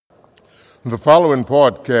The following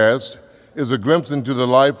podcast is a glimpse into the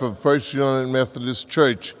life of First United Methodist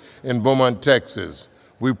Church in Beaumont, Texas.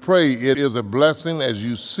 We pray it is a blessing as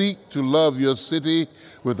you seek to love your city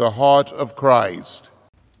with the heart of Christ.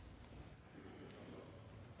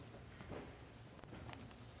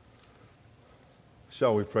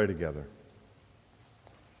 Shall we pray together?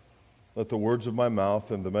 Let the words of my mouth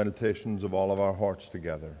and the meditations of all of our hearts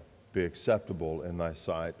together be acceptable in thy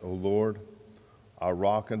sight, O Lord, our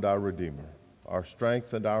rock and our redeemer, our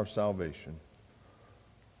strength and our salvation,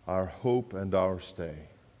 our hope and our stay.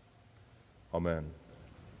 Amen.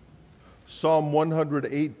 Psalm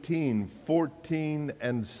 118, 14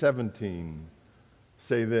 and 17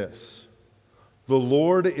 say this: The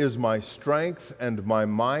Lord is my strength and my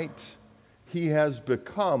might. He has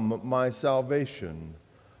become my salvation.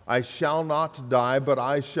 I shall not die, but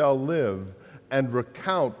I shall live and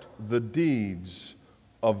recount the deeds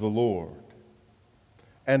of the Lord.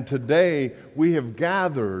 And today we have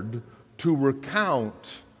gathered to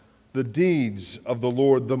recount the deeds of the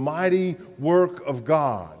Lord, the mighty work of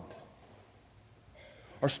God.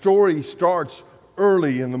 Our story starts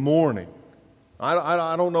early in the morning.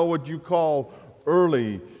 I don't know what you call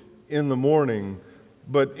early in the morning,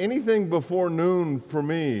 but anything before noon for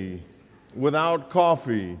me, without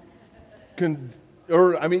coffee,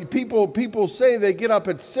 people say they get up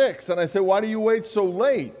at 6, and I say, why do you wait so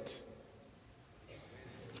late?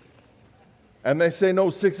 And they say,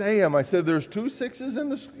 no, 6 a.m. I said, there's 2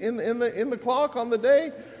 6s in the clock on the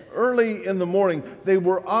day? Early in the morning. They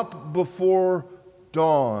were up before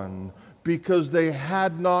dawn because they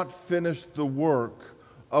had not finished the work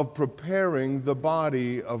of preparing the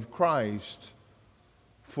body of Christ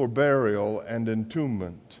for burial and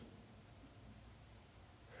entombment.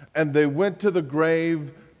 And they went to the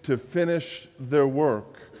grave to finish their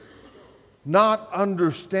work, not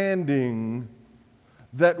understanding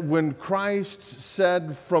that when Christ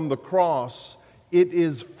said from the cross, "It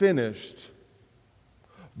is finished,"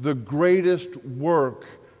 the greatest work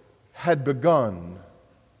had begun.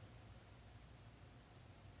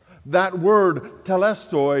 That word,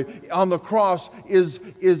 telestoi, on the cross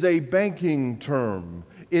is a banking term.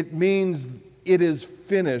 It means it is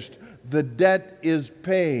finished. The debt is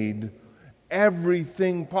paid.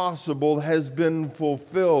 Everything possible has been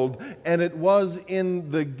fulfilled. And it was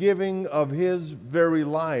in the giving of his very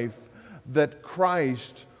life that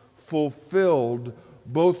Christ fulfilled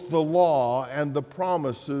both the law and the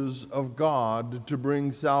promises of God to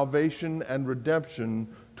bring salvation and redemption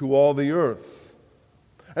to all the earth.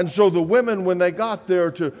 And so the women, when they got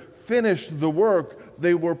there to finish the work,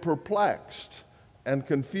 they were perplexed and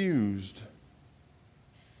confused.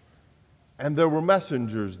 And there were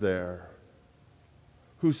messengers there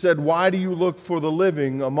who said, "Why do you look for the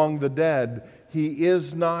living among the dead? He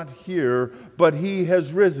is not here, but he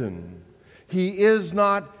has risen. He is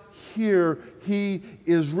not here, he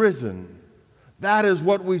is risen." That is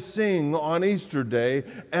what we sing on Easter Day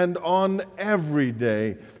and on every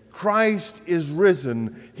day. Christ is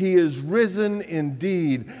risen. He is risen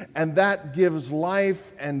indeed, and that gives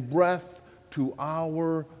life and breath to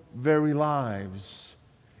our very lives.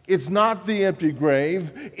 It's not the empty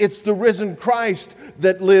grave, it's the risen Christ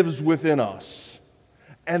that lives within us.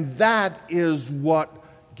 And that is what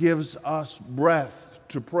gives us breath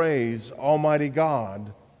to praise Almighty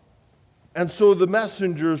God. And so the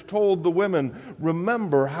messengers told the women,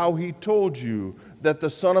 "Remember how he told you that the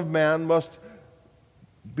Son of Man must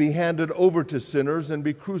be handed over to sinners and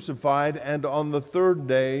be crucified, and on the third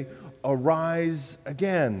day arise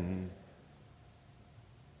again."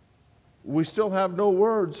 We still have no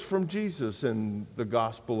words from Jesus in the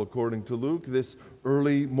Gospel according to Luke, this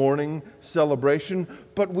early morning celebration,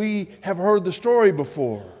 but we have heard the story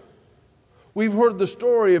before. We've heard the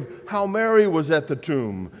story of how Mary was at the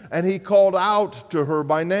tomb, and he called out to her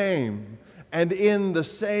by name. And in the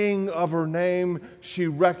saying of her name, she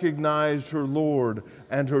recognized her Lord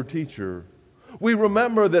and her teacher. We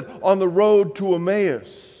remember that on the road to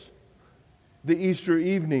Emmaus, the Easter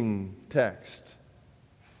evening text,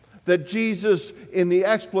 that Jesus, in the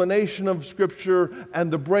explanation of Scripture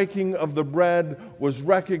and the breaking of the bread, was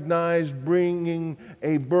recognized bringing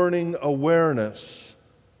a burning awareness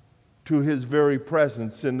to his very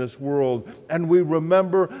presence in this world. And we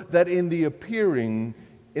remember that in the appearing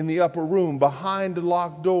in the upper room, behind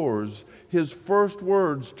locked doors, his first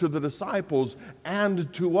words to the disciples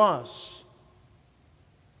and to us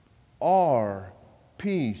are,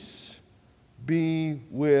 "Peace be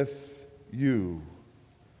with you.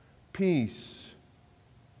 Peace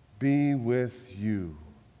be with you."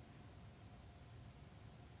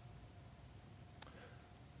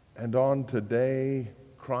 And on today,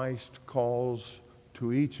 Christ calls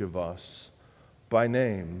to each of us by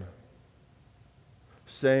name,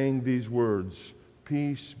 saying these words,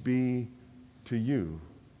 "Peace be to you."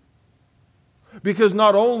 Because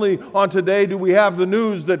not only on today do we have the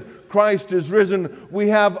news that Christ is risen, we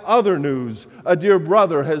have other news. A dear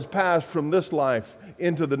brother has passed from this life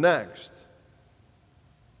into the next.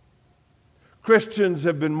 Christians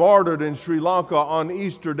have been martyred in Sri Lanka on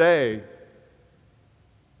Easter Day.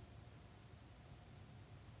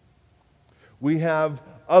 We have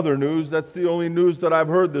other news. That's the only news that I've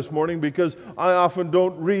heard this morning because I often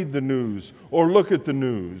don't read the news or look at the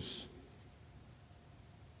news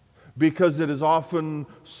because it is often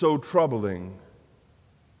so troubling.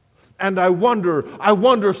 And I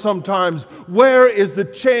wonder sometimes, where is the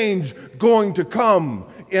change going to come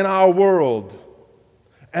in our world?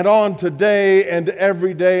 And on today and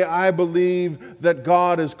every day, I believe that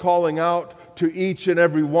God is calling out to each and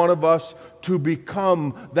every one of us to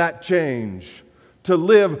become that change. To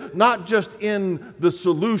live not just in the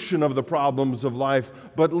solution of the problems of life,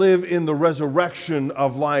 but live in the resurrection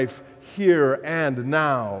of life here and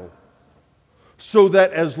now. So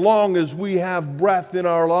that as long as we have breath in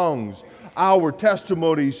our lungs, our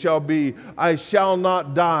testimony shall be, "I shall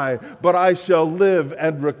not die, but I shall live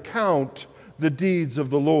and recount the deeds of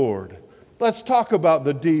the Lord." Let's talk about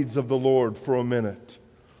the deeds of the Lord for a minute.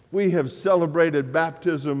 We have celebrated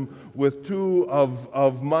baptism with two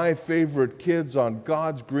of my favorite kids on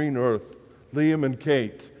God's green earth, Liam and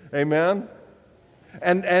Kate. Amen?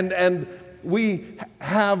 And we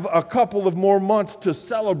have a couple of more months to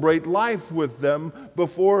celebrate life with them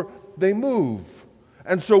before they move.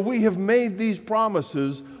 And so we have made these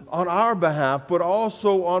promises on our behalf, but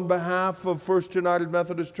also on behalf of First United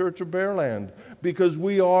Methodist Church of Bearland, because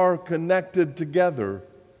we are connected together.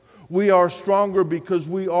 We are stronger because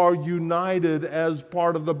we are united as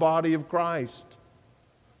part of the body of Christ.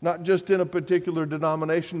 Not just in a particular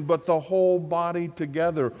denomination, but the whole body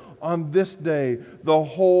together. On this day, the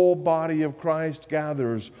whole body of Christ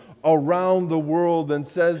gathers around the world and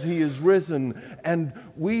says He is risen. And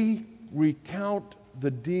we recount the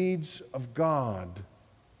deeds of God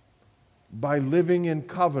by living in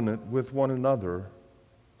covenant with one another,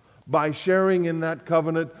 by sharing in that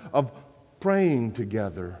covenant of praying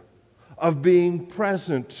together, of being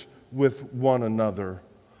present with one another,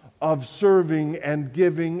 of serving and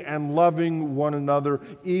giving and loving one another,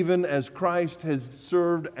 even as Christ has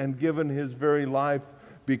served and given His very life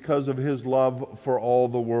because of His love for all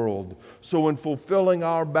the world. So in fulfilling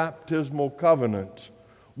our baptismal covenant,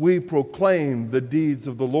 we proclaim the deeds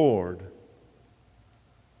of the Lord.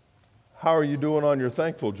 How are you doing on your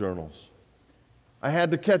thankful journals? I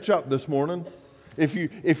had to catch up this morning. If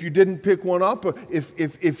you didn't pick one up,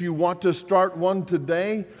 if you want to start one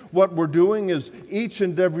today, what we're doing is each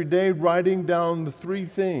and every day writing down the 3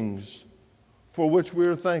 things for which we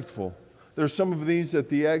are thankful. There's some of these at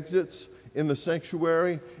the exits in the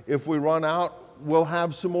sanctuary. If we run out, we'll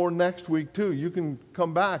have some more next week too. You can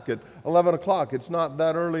come back at 11 o'clock. It's not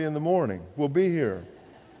that early in the morning. We'll be here.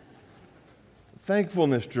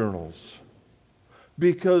 Thankfulness journals.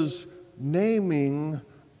 Because naming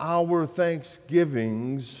our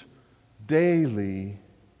thanksgivings daily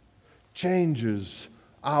changes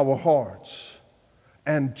our hearts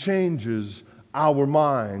and changes our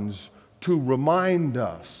minds to remind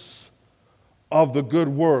us of the good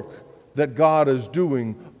work that God is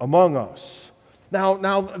doing among us. Now,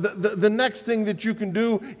 the next thing that you can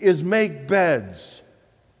do is make beds.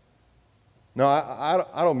 Now,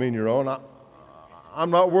 I don't mean your own. I'm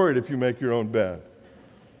not worried if you make your own bed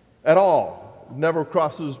at all. Never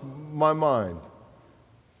crosses my mind.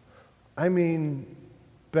 I mean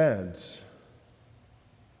beds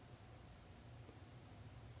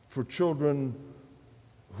for children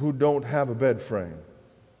who don't have a bed frame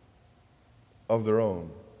of their own.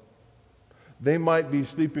 They might be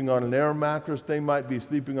sleeping on an air mattress, they might be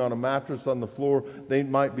sleeping on a mattress on the floor, they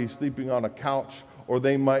might be sleeping on a couch, or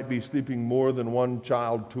they might be sleeping more than one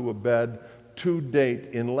child to a bed. To date,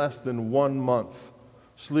 in less than 1 month,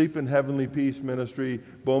 Sleep in Heavenly Peace Ministry,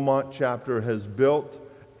 Beaumont chapter, has built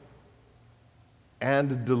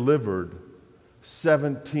and delivered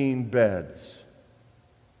 17 beds.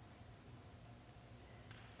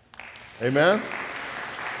 Amen?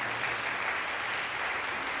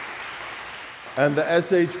 And the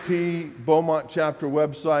SHP Beaumont chapter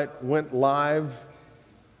website went live,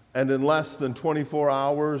 and in less than 24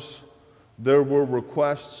 hours, there were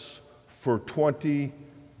requests for 20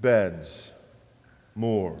 beds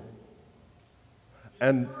more.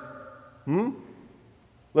 And,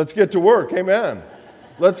 let's get to work, amen.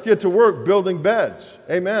 Let's get to work building beds,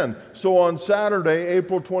 amen. So on Saturday,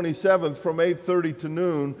 April 27th, from 8:30 to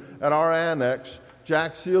noon at our annex,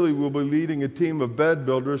 Jack Seeley will be leading a team of bed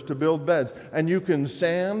builders to build beds. And you can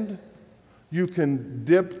sand, you can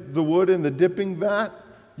dip the wood in the dipping vat,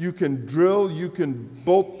 you can drill, you can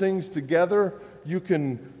bolt things together, you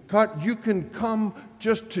can cut, you can come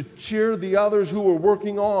just to cheer the others who are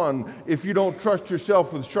working on if you don't trust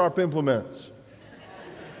yourself with sharp implements.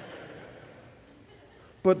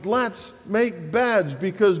 But let's make beds,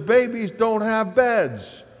 because babies don't have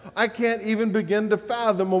beds. I can't even begin to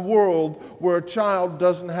fathom a world where a child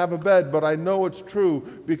doesn't have a bed, but I know it's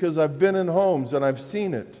true because I've been in homes and I've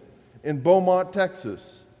seen it in Beaumont,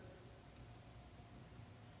 Texas.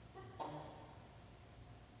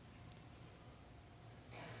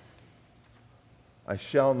 I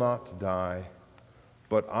shall not die,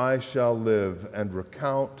 but I shall live and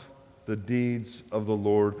recount the deeds of the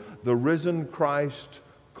Lord. The risen Christ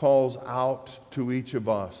calls out to each of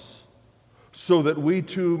us, so that we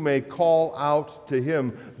too may call out to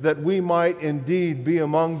him, that we might indeed be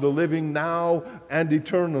among the living now and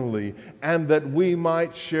eternally, and that we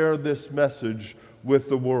might share this message with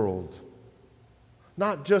the world.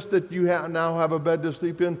 Not just that you now have a bed to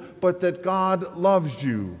sleep in, but that God loves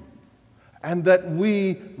you, and that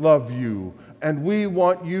we love you, and we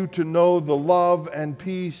want you to know the love and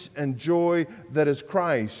peace and joy that is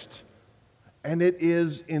Christ. And it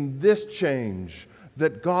is in this change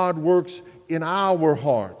that God works in our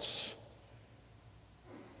hearts,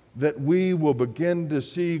 that we will begin to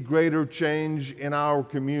see greater change in our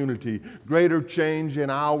community, greater change in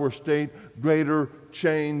our state, greater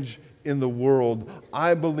change in the world.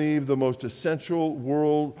 I believe the most essential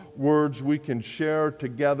words we can share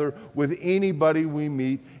together with anybody we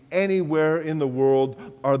meet anywhere in the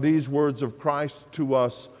world are these words of Christ to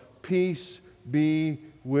us: peace be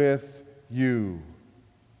with you.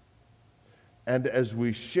 And as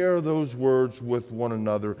we share those words with one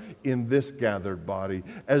another in this gathered body,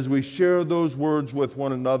 as we share those words with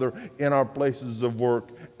one another in our places of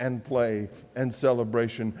work and play and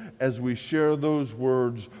celebration, as we share those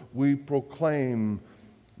words, we proclaim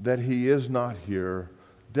that he is not here.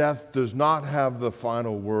 Death does not have the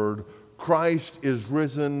final word. Christ is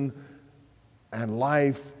risen, and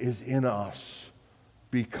life is in us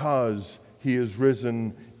because he is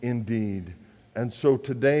risen indeed. And so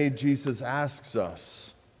today Jesus asks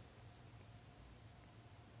us,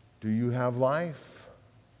 do you have life?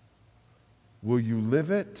 Will you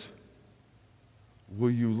live it? Will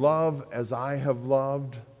you love as I have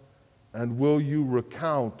loved? And will you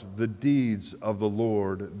recount the deeds of the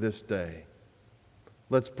Lord this day?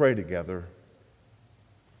 Let's pray together.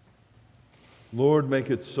 Lord, make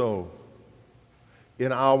it so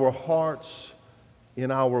in our hearts, in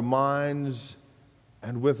our minds,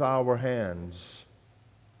 and with our hands,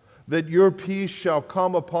 that your peace shall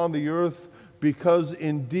come upon the earth, because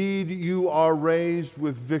indeed you are raised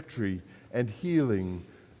with victory and healing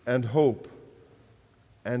and hope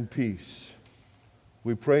and peace.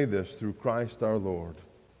 We pray this through Christ our Lord.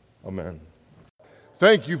 Amen.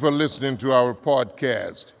 Thank you for listening to our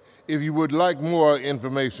podcast. If you would like more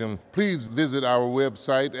information, please visit our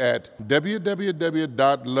website at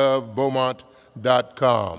www.lovebeaumont.com.